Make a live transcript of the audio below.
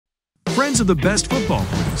friends of the Best Football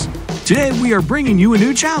Quiz. Today we are bringing you a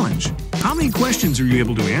new challenge. How many questions are you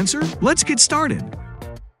able to answer? Let's get started.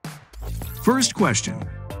 First question.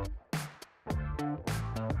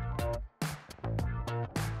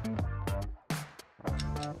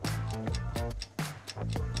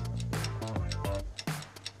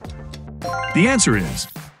 The answer is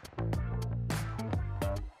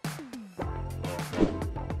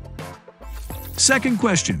second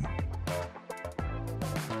question.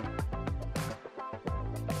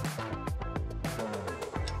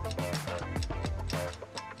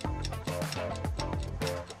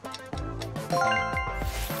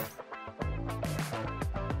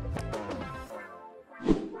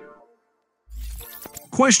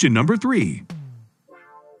 Question number 3.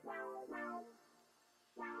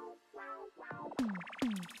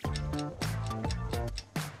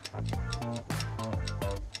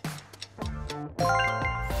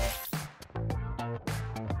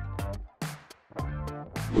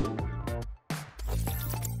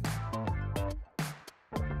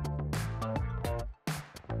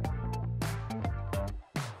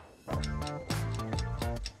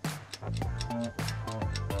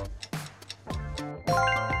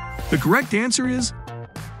 The correct answer is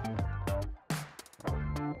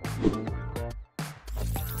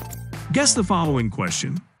guess the following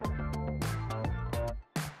question.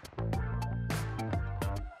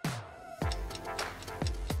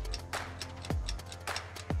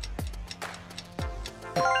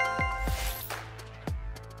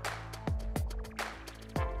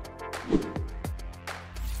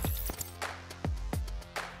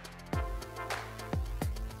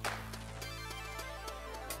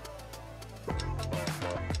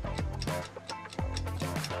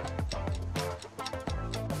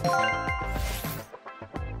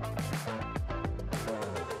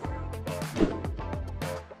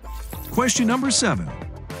 Question number 7.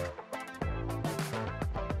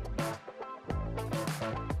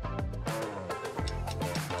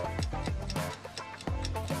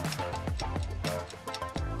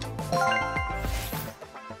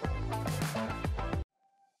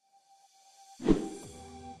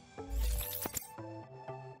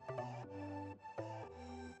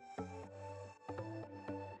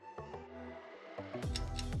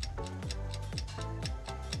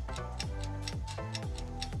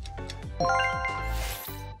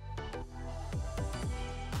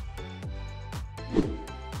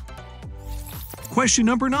 Question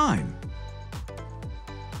number 9.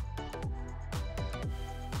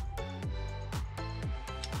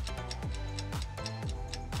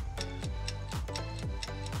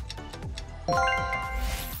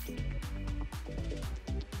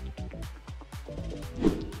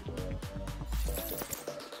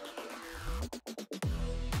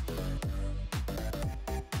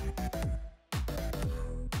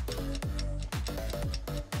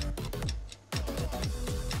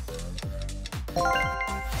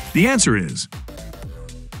 The answer is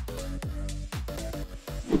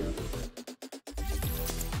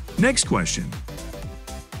next question.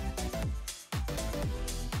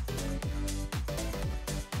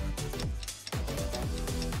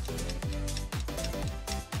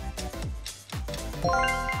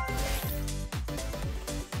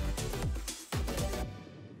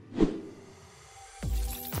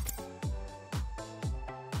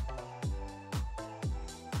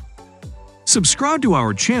 Subscribe to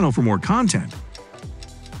our channel for more content.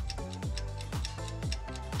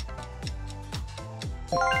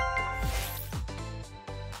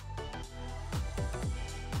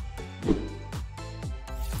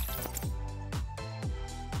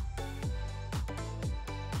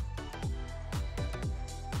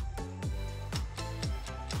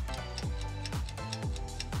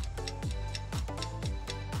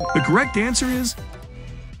 The correct answer is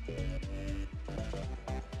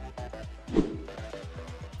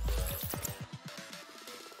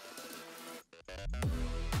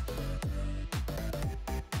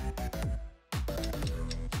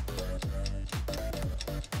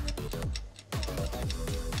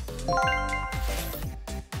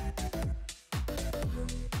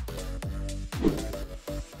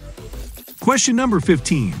question number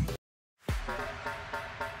 15.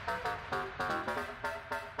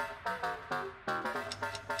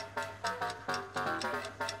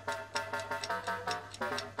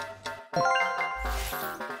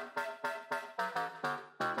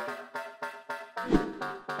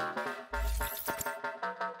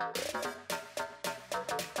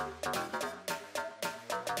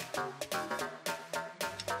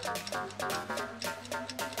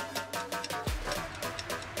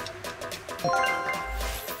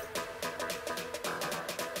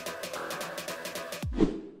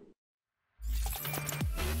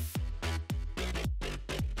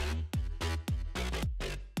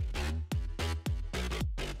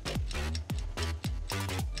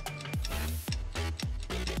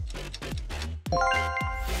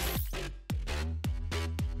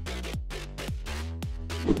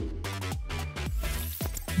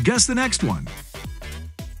 Guess the next one.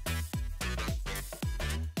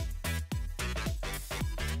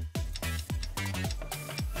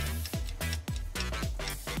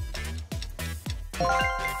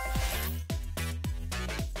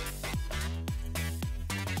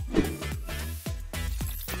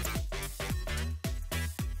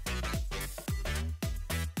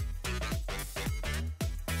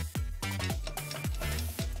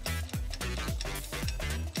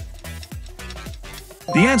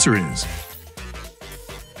 The answer is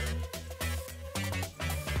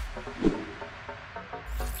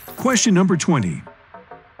question number 20.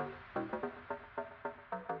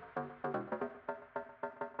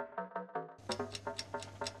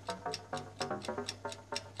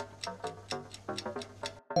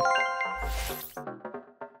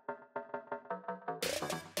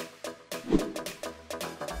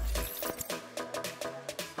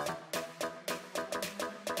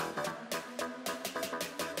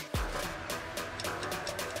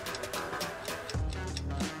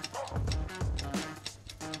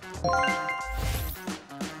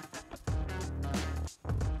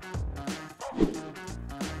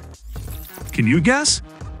 Can you guess?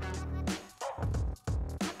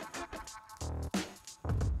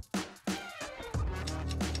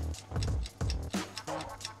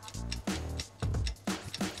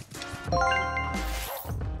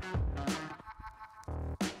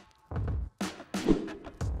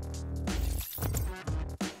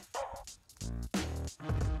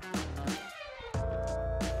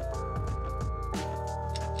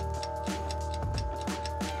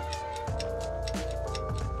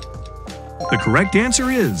 The correct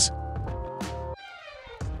answer is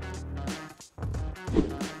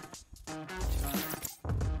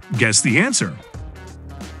guess the answer.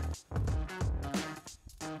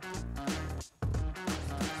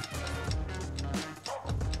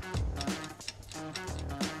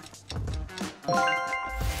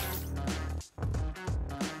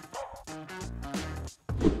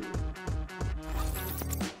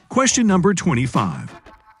 Question number 25.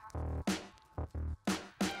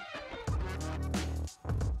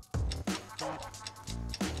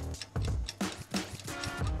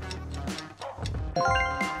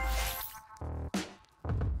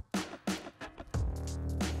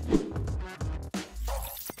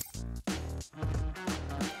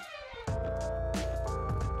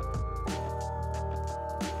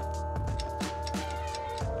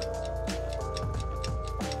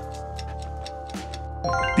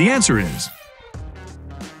 The answer is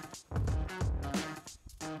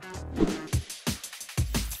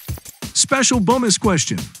special bonus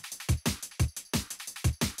question.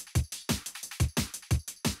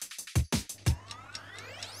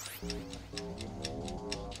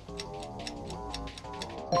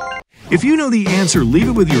 If you know the answer, leave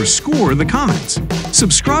it with your score in the comments.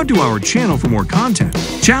 Subscribe to our channel for more content,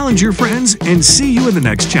 challenge your friends, and see you in the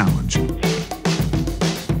next challenge.